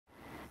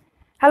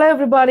Hello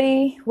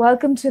everybody,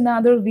 welcome to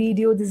another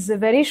video. This is a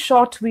very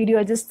short video.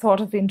 I just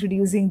thought of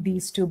introducing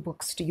these two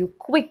books to you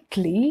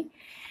quickly.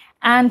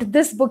 And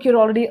this book you're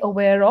already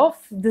aware of.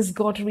 This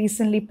got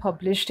recently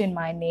published in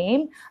my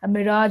name, A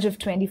Mirage of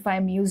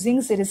 25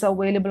 Musings. It is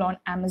available on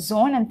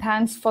Amazon, and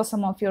thanks for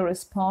some of your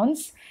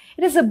response.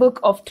 It is a book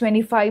of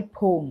 25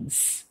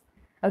 poems.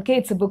 Okay,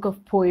 it's a book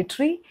of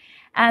poetry.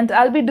 And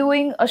I'll be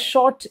doing a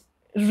short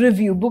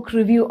review, book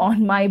review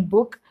on my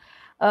book.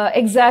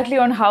 Exactly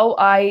on how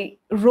I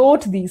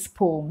wrote these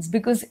poems,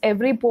 because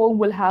every poem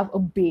will have a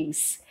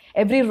base.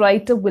 Every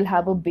writer will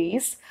have a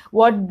base.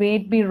 What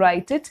made me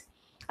write it?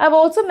 I've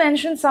also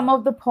mentioned some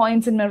of the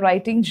points in my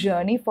writing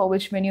journey for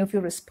which many of you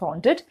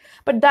responded,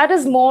 but that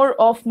is more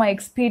of my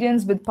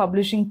experience with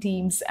publishing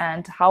teams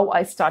and how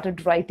I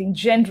started writing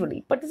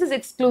generally. But this is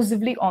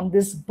exclusively on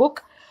this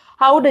book.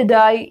 How did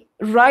I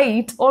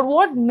write, or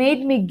what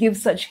made me give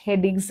such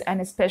headings,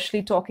 and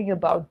especially talking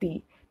about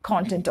the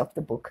content of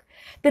the book.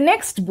 The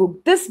next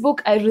book, this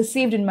book I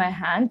received in my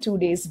hand 2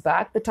 days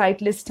back. The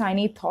title is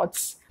Tiny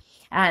Thoughts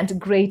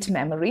and Great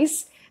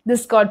Memories.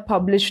 This got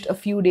published a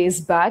few days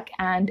back,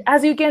 and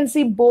as you can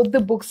see, both the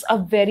books are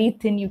very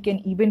thin. You can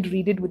even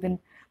read it within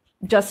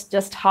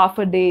just half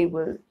a day.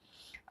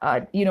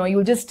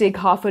 You'll just take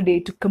half a day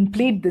to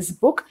complete this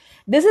book.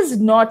 This is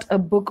not a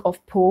book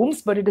of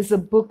poems, but it is a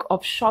book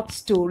of short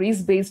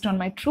stories based on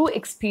my true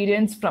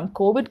experience from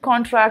COVID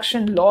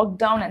contraction,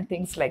 lockdown, and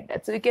things like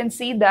that. So you can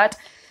see that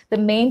the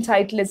main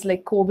title is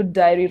like COVID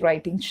Diary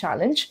Writing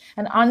Challenge.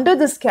 And under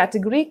this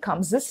category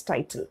comes this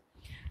title.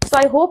 So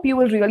I hope you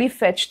will really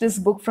fetch this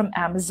book from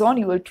Amazon.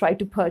 You will try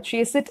to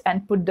purchase it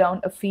and put down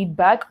a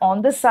feedback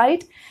on the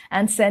site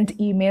and send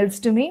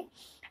emails to me.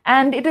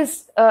 And it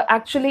is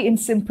actually in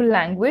simple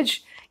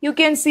language. You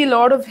can see a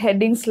lot of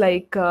headings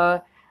like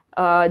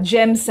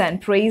gems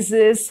and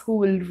praises, who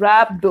will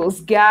wrap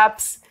those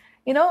gaps.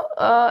 These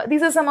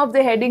are some of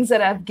the headings that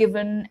I've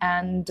given,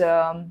 and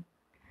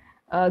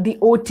the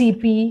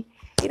OTP,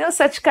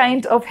 such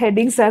kind of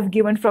headings I've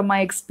given from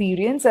my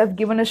experience. I've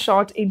given a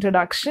short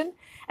introduction,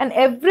 and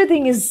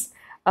everything is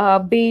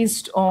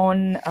based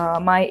on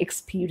my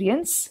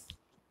experience.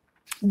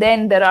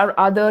 Then there are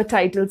other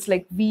titles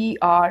like We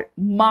Are,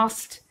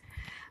 Must,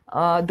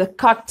 The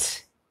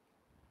Cut.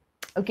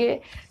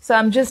 Okay, so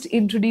I'm just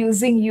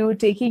introducing you,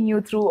 taking you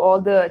through all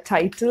the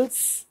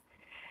titles.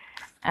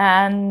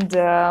 And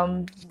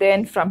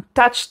then from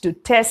Touch to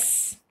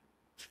Tess.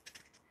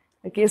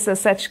 Okay, so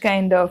such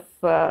kind of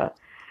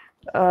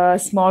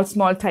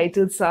small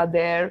titles are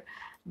there.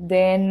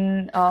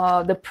 Then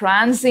The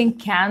Prancing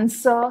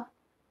Cancer.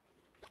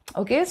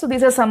 Okay, so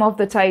these are some of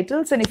the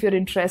titles, and if you're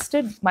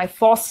interested, My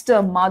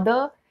Foster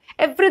Mother,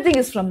 everything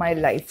is from my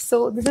life.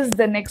 So this is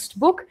the next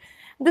book.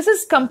 This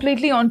is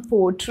completely on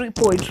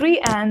poetry,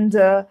 and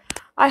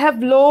I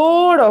have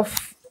lot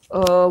of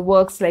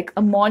works like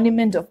A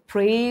Monument of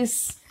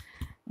Praise.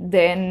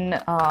 Then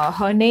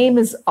Her Name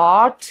is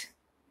Art.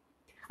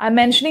 I'm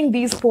mentioning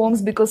these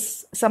poems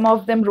because some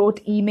of them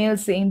wrote emails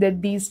saying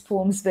that these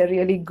poems were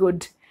really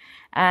good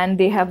and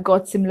they have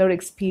got similar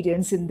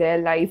experience in their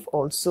life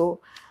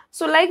also.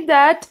 So like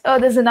that,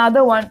 there's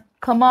another one,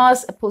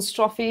 Commas,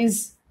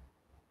 Apostrophes,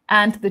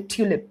 and the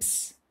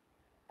Tulips.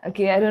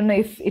 Okay, I don't know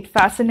if it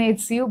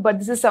fascinates you, but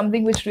this is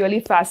something which really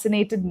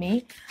fascinated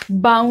me.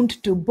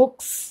 Bound to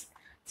Books.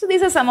 So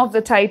these are some of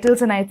the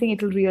titles, and I think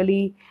it will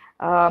really...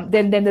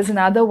 then there's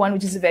another one,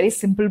 which is a very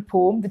simple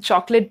poem, The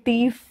Chocolate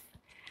Thief.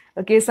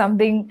 Okay,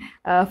 something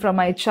from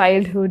my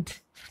childhood,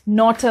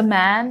 Not a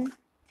Man.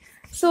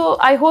 So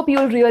I hope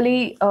you'll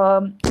really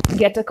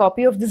get a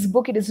copy of this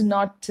book. It is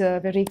not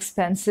very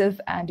expensive,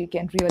 and you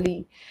can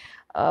really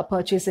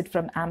purchase it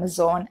from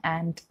Amazon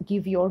and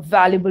give your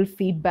valuable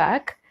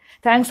feedback.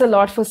 Thanks a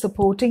lot for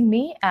supporting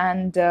me,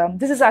 and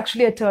this is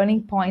actually a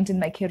turning point in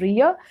my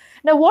career.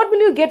 Now, what will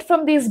you get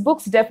from these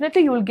books?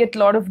 Definitely you will get a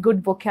lot of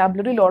good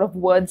vocabulary, a lot of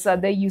words are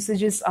there,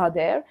 usages are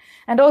there,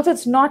 and also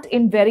it's not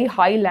in very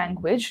high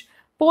language.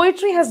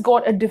 Poetry has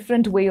got a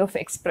different way of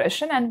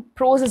expression, and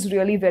prose is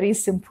really very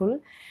simple.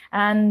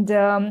 And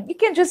you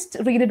can just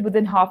read it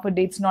within half a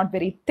day. It's not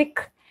very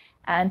thick.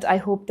 And I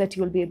hope that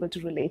you'll be able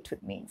to relate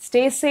with me.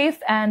 Stay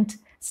safe and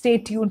stay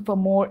tuned for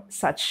more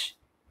such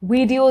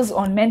videos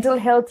on mental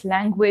health,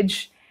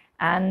 language,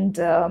 and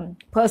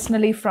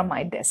personally from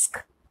my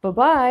desk.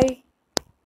 Bye-bye.